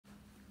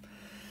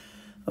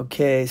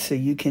Okay, so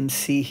you can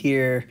see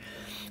here,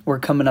 we're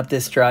coming up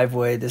this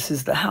driveway. This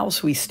is the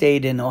house we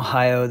stayed in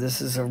Ohio.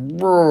 This is a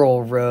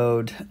rural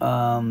road,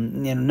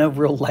 no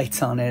real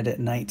lights on it at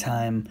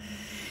nighttime.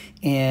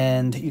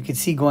 And you can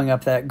see going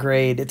up that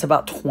grade, it's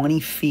about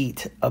 20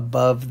 feet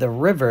above the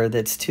river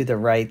that's to the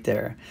right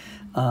there,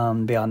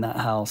 beyond that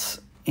house.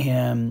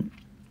 And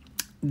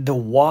the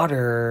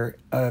water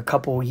a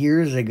couple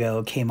years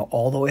ago came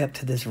all the way up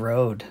to this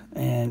road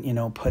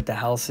and, put the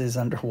houses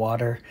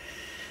underwater.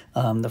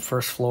 The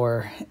first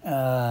floor,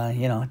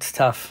 it's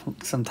tough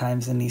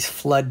sometimes in these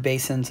flood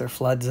basins or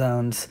flood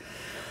zones.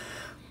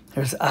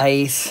 There's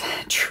ice,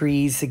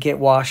 trees that get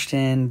washed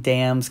in,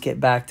 dams get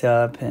backed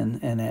up,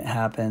 and it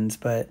happens.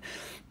 But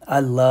I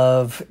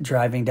love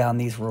driving down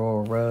these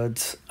rural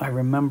roads. I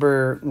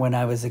remember when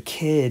I was a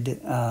kid,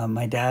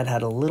 my dad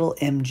had a little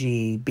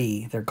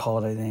MGB, they're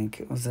called, I think.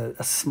 It was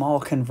a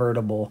small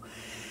convertible.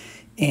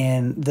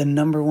 And the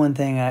number one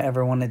thing I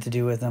ever wanted to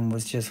do with them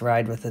was just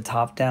ride with the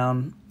top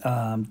down,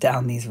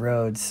 down these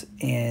roads.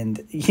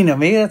 And,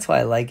 maybe that's why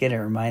I like it. It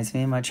reminds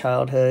me of my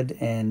childhood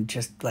and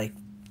just like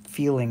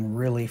feeling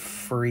really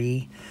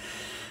free.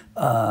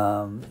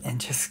 And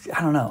just, I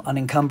don't know,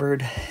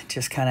 unencumbered,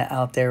 just kind of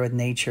out there with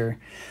nature.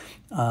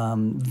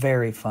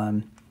 Very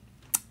fun.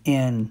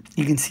 And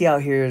you can see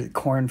out here the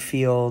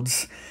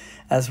cornfields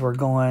as we're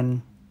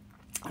going.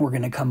 We're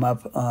going to come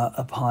up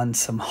upon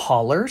some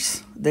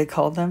haulers, they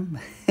call them,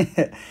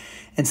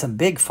 and some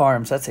big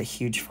farms. That's a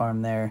huge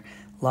farm there.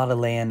 A lot of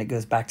land. It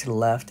goes back to the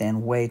left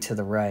and way to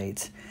the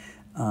right.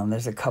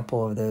 There's a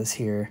couple of those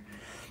here.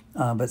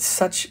 But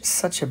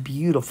such a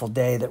beautiful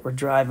day that we're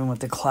driving with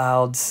the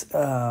clouds.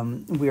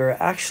 We are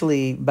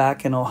actually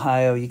back in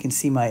Ohio. You can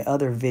see my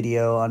other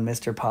video on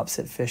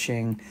MrPopZit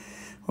fishing,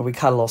 where we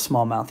caught a little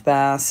smallmouth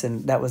bass,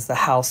 and that was the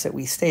house that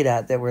we stayed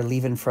at that we're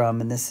leaving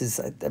from. And this is,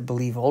 I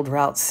believe, Old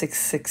Route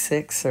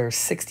 666 or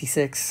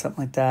 66,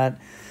 something like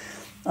that.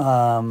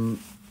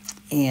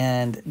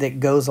 And that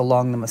goes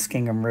along the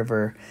Muskingum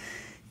River.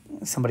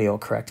 Somebody will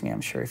correct me, I'm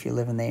sure, if you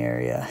live in the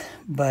area.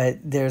 But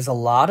there's a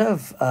lot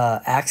of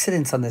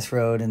accidents on this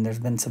road, and there's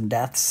been some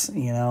deaths,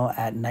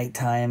 at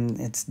nighttime.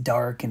 It's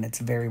dark and it's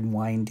very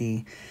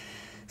windy.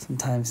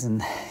 Sometimes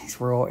in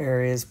these rural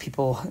areas,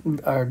 people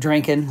are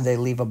drinking. They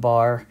leave a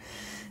bar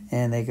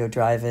and they go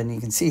driving. You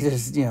can see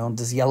there's,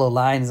 this yellow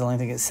line is the only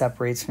thing that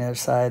separates from the other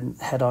side.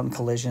 Head-on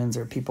collisions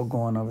or people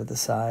going over the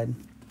side.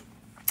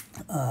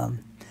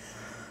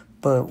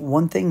 But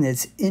one thing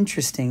that's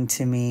interesting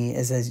to me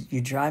is as you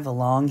drive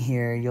along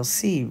here, you'll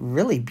see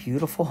really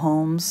beautiful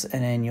homes,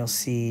 and then you'll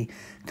see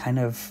kind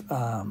of,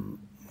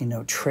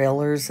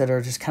 trailers that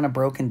are just kind of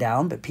broken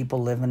down, but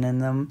people living in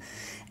them.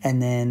 And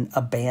then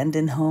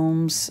abandoned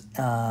homes.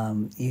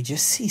 You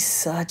just see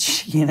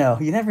such, you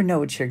never know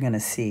what you're going to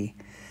see.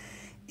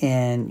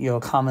 And you'll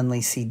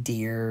commonly see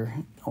deer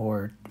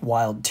or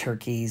wild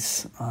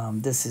turkeys.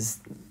 This is,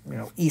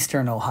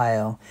 eastern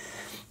Ohio.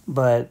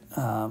 But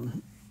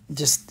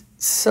just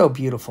so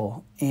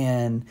beautiful.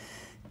 And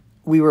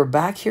we were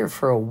back here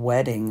for a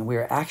wedding. We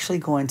were actually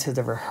going to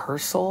the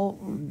rehearsal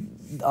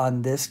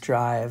on this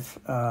drive.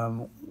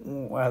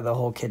 The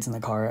whole kid's in the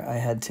car. I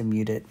had to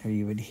mute it or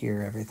you would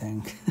hear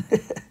everything.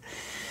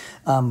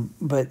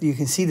 But you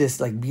can see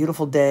this like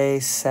beautiful day,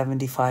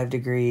 75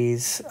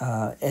 degrees.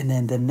 And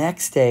then the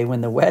next day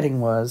when the wedding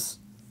was,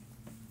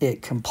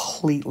 it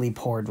completely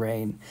poured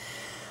rain.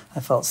 I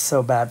felt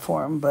so bad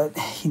for him, but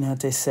you know what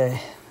they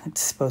say,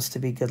 it's supposed to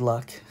be good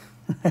luck.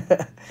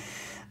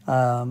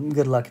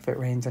 Good luck if it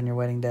rains on your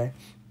wedding day.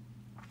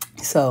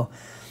 So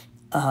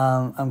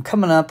I'm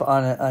coming up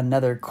on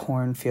another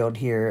cornfield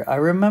here. I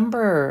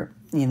remember,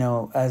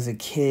 as a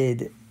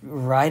kid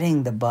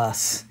riding the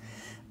bus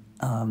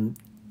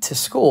to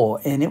school,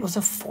 and it was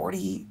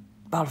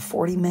about a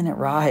 40-minute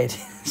ride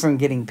from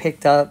getting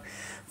picked up.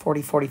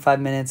 45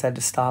 minutes. I had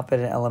to stop at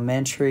an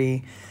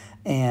elementary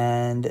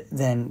and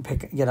then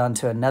get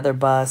onto another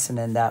bus, and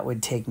then that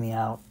would take me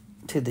out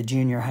to the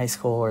junior high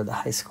school or the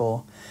high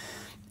school.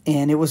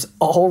 And it was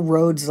all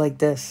roads like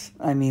this.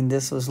 I mean,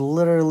 this was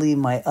literally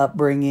my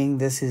upbringing.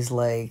 This is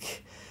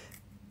like,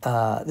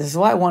 this is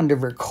why I wanted to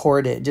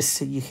record it, just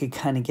so you could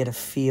kind of get a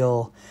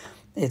feel.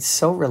 It's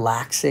so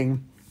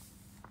relaxing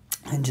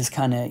and just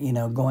kind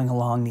of, going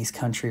along these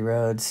country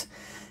roads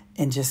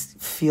and just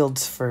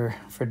fields for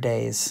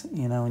days,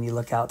 when you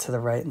look out to the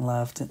right and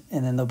left, and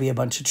then there'll be a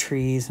bunch of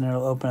trees and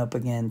it'll open up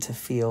again to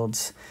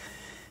fields.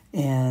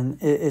 And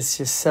it's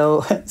just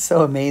so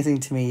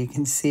amazing to me. You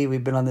can see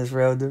we've been on this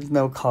road. There's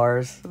no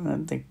cars. I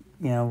don't think,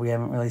 we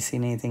haven't really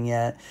seen anything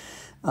yet.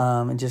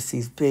 And just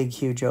these big,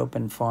 huge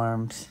open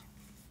farms.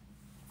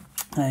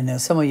 And I know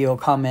some of you will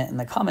comment in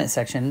the comment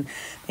section.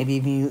 Maybe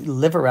if you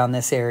live around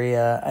this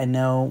area. I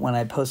know when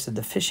I posted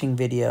the fishing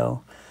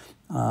video,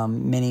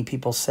 many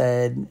people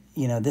said,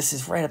 this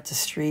is right up the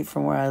street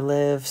from where I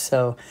live.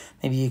 So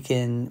maybe you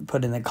can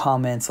put in the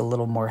comments a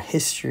little more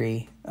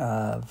history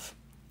of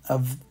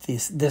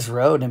this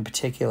road in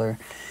particular.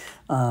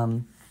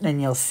 And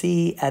you'll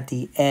see at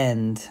the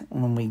end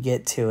when we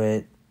get to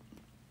it,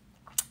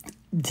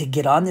 to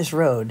get on this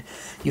road,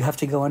 you have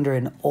to go under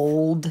an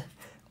old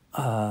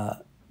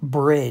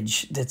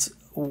bridge that's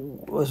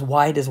as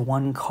wide as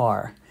one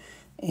car,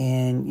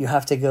 and you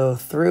have to go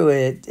through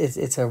it.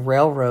 It's a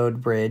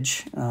railroad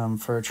bridge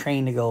for a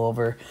train to go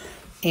over,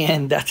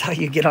 and that's how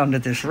you get onto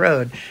this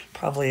road.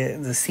 Probably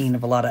the scene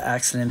of a lot of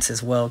accidents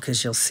as well,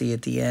 because you'll see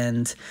at the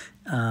end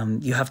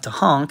you have to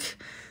honk,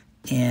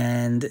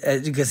 and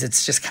because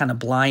it's just kind of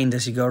blind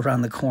as you go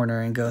around the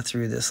corner and go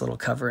through this little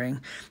covering.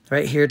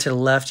 Right here to the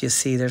left, you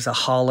see there's a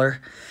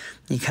holler.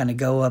 You kind of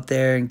go up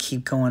there and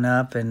keep going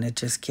up, and it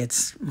just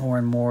gets more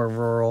and more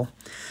rural.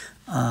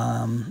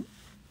 And,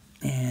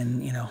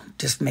 you know,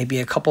 just maybe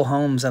a couple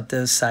homes up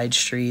those side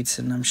streets,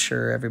 and I'm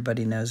sure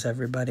everybody knows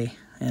everybody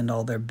and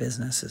all their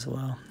business as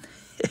well.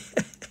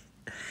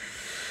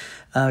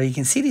 You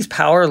can see these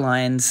power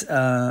lines,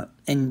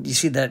 and you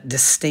see that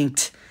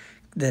distinct,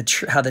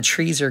 how the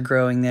trees are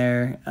growing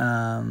there.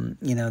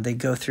 You know, they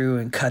go through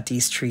and cut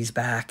these trees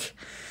back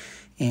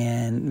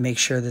and make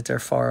sure that they're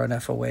far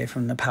enough away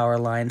from the power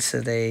lines,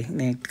 so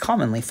they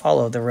commonly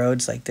follow the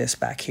roads like this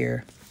back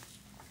here.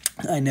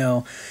 I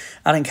know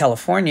out in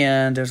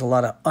California, there's a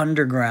lot of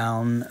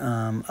underground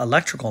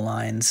electrical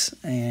lines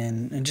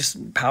and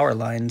just power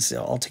lines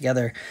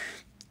altogether.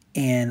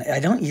 And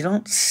you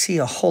don't see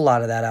a whole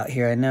lot of that out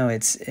here. I know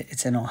it's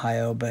in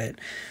Ohio, but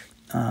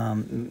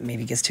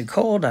maybe it gets too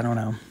cold. I don't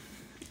know.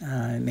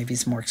 Maybe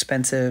it's more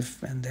expensive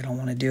and they don't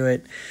want to do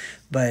it.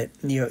 But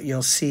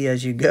you'll see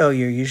as you go,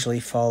 you're usually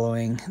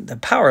following the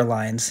power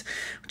lines,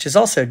 which is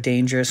also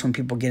dangerous when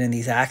people get in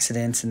these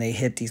accidents and they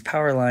hit these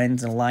power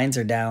lines and the lines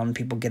are down.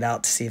 People get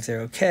out to see if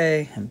they're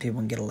okay, and people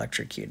can get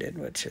electrocuted,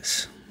 which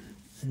is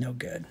no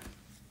good.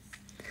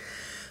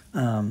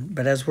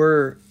 But as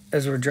we're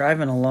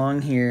driving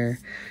along here,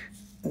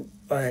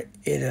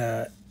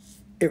 it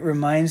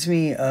reminds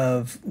me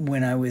of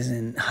when I was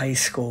in high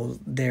school.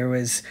 There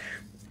was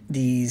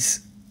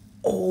these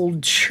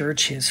old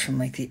churches from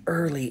like the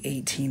early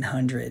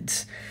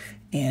 1800s,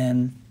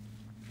 and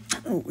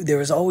there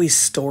was always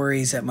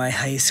stories at my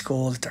high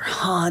school that they're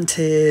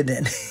haunted,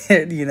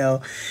 and you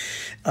know,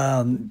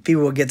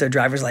 people would get their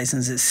driver's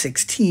license at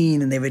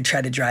 16 and they would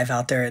try to drive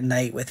out there at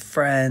night with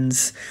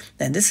friends.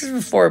 And this is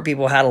before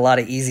people had a lot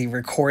of easy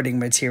recording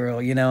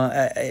material. You know,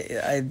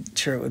 I'm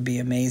sure it would be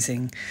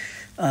amazing.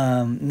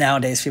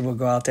 Nowadays people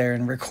go out there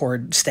and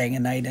record staying a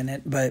night in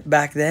it, but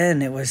back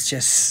then it was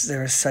just,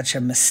 there was such a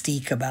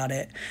mystique about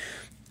it.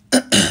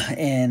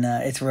 And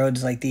it's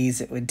roads like these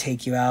that would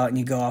take you out, and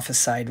you go off a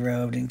side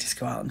road and just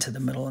go out into the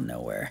middle of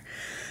nowhere.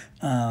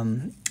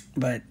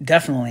 But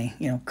definitely,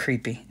 you know,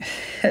 creepy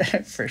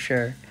for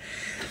sure.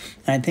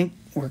 And I think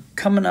we're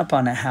coming up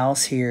on a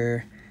house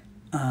here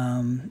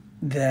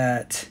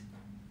that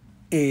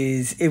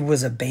it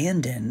was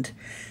abandoned.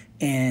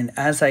 And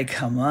as I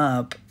come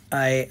up,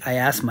 I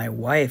asked my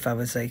wife, I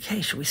was like,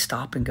 hey, should we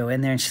stop and go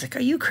in there? And she's like,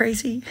 are you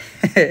crazy?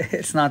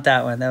 It's not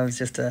that one. That was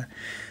just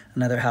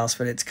another house,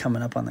 but it's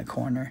coming up on the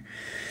corner.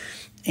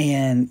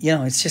 And, you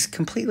know, it's just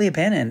completely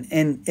abandoned.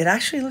 And it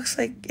actually looks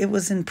like it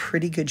was in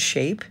pretty good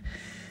shape.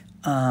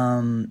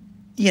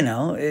 You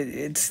know,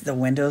 it's the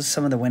windows,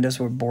 some of the windows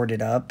were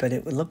boarded up, but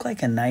it would look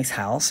like a nice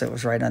house. It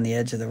was right on the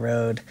edge of the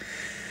road.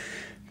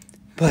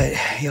 But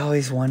you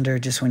always wonder,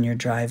 just when you're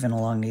driving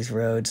along these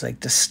roads, like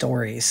the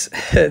stories,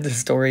 the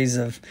stories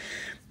of,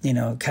 you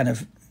know, kind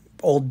of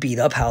old beat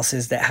up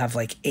houses that have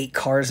like 8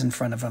 cars in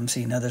front of them.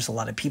 So, you know, there's a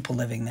lot of people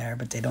living there,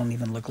 but they don't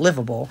even look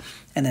livable.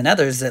 And then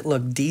others that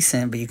look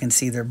decent, but you can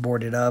see they're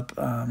boarded up.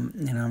 You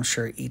know, I'm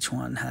sure each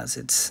one has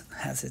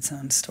its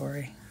own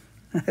story.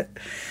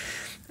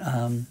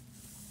 I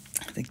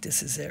think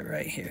this is it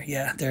right here.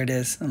 Yeah, there it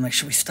is. I'm like,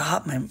 should we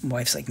stop? My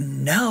wife's like,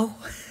 no.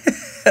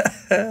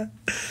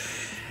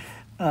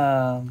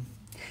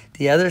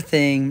 The other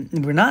thing,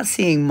 we're not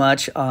seeing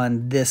much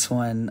on this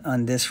one,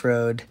 on this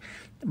road,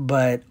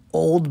 but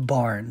old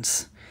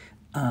barns.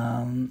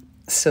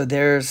 So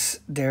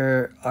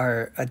there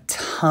are a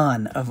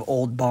ton of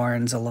old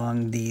barns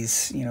along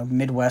these, you know,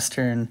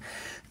 Midwestern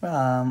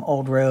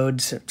old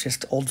roads,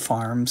 just old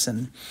farms.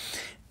 And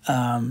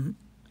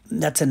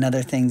that's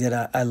another thing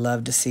that I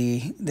love to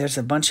see. There's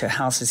a bunch of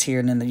houses here,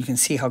 and then you can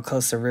see how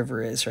close the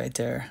river is right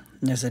there.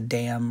 And there's a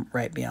dam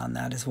right beyond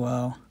that as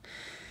well.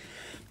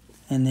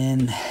 And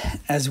then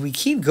as we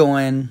keep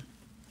going,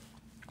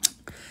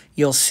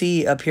 you'll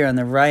see up here on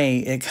the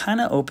right, it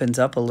kind of opens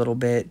up a little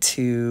bit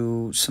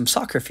to some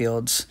soccer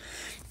fields.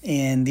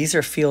 And these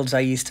are fields I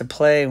used to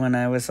play when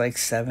I was like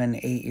 7,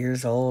 8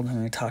 years old.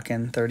 And we're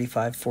talking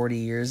 35, 40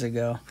 years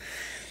ago.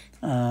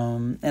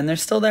 And they're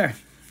still there.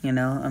 You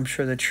know, I'm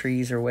sure the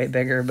trees are way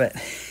bigger, but,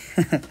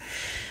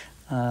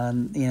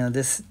 you know,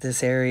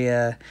 this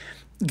area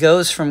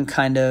goes from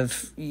kind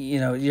of, you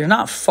know, you're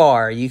not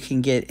far. You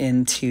can get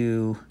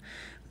into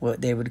what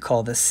they would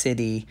call the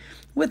city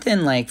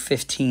within like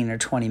 15 or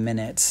 20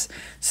 minutes.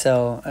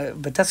 So,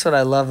 but that's what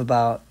I love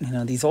about, you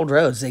know, these old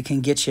roads. They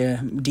can get you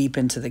deep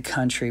into the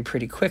country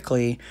pretty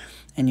quickly,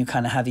 and you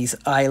kind of have these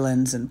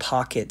islands and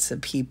pockets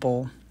of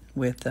people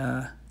with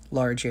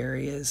large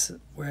areas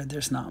where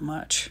there's not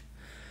much.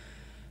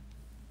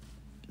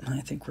 I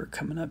think we're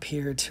coming up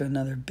here to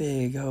another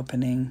big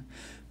opening.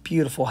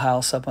 Beautiful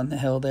house up on the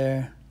hill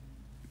there.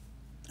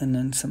 And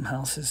then some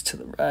houses to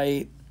the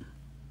right.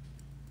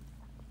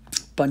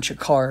 Bunch of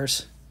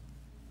cars.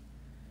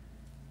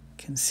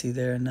 You can see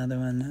there another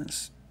one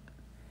that's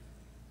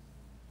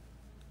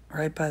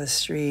right by the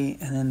street.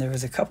 And then there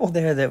was a couple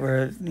there that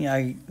were,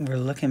 were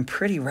looking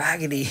pretty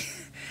raggedy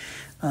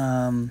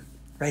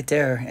right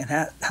there. And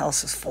that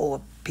house was full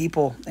of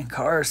people and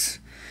cars.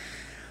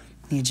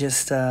 You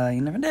just,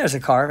 you never, there's a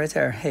car right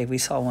there. Hey, we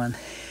saw one.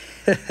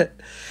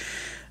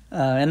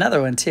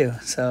 Another one too.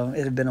 So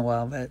it had been a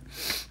while, but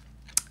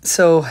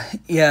so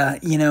yeah,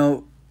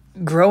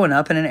 growing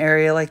up in an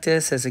area like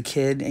this as a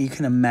kid, you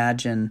can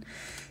imagine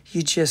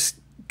you just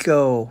get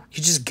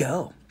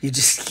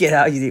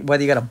out,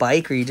 whether you got a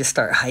bike or you just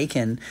start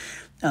hiking,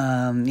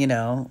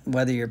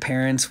 whether your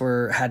parents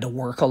had to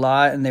work a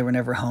lot and they were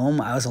never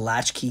home. I was a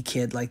latchkey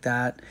kid like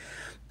that.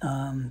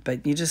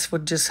 But you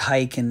would just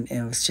hike and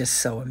it was just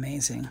so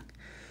amazing.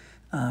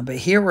 But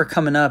here we're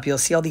coming up, you'll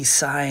see all these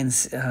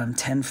signs,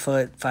 10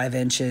 foot, 5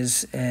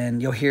 inches,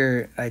 and you'll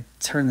hear, I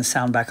turn the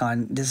sound back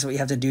on. This is what you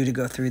have to do to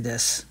go through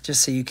this,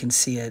 just so you can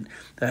see it.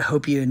 But I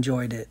hope you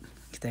enjoyed it.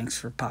 Thanks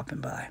for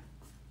popping by.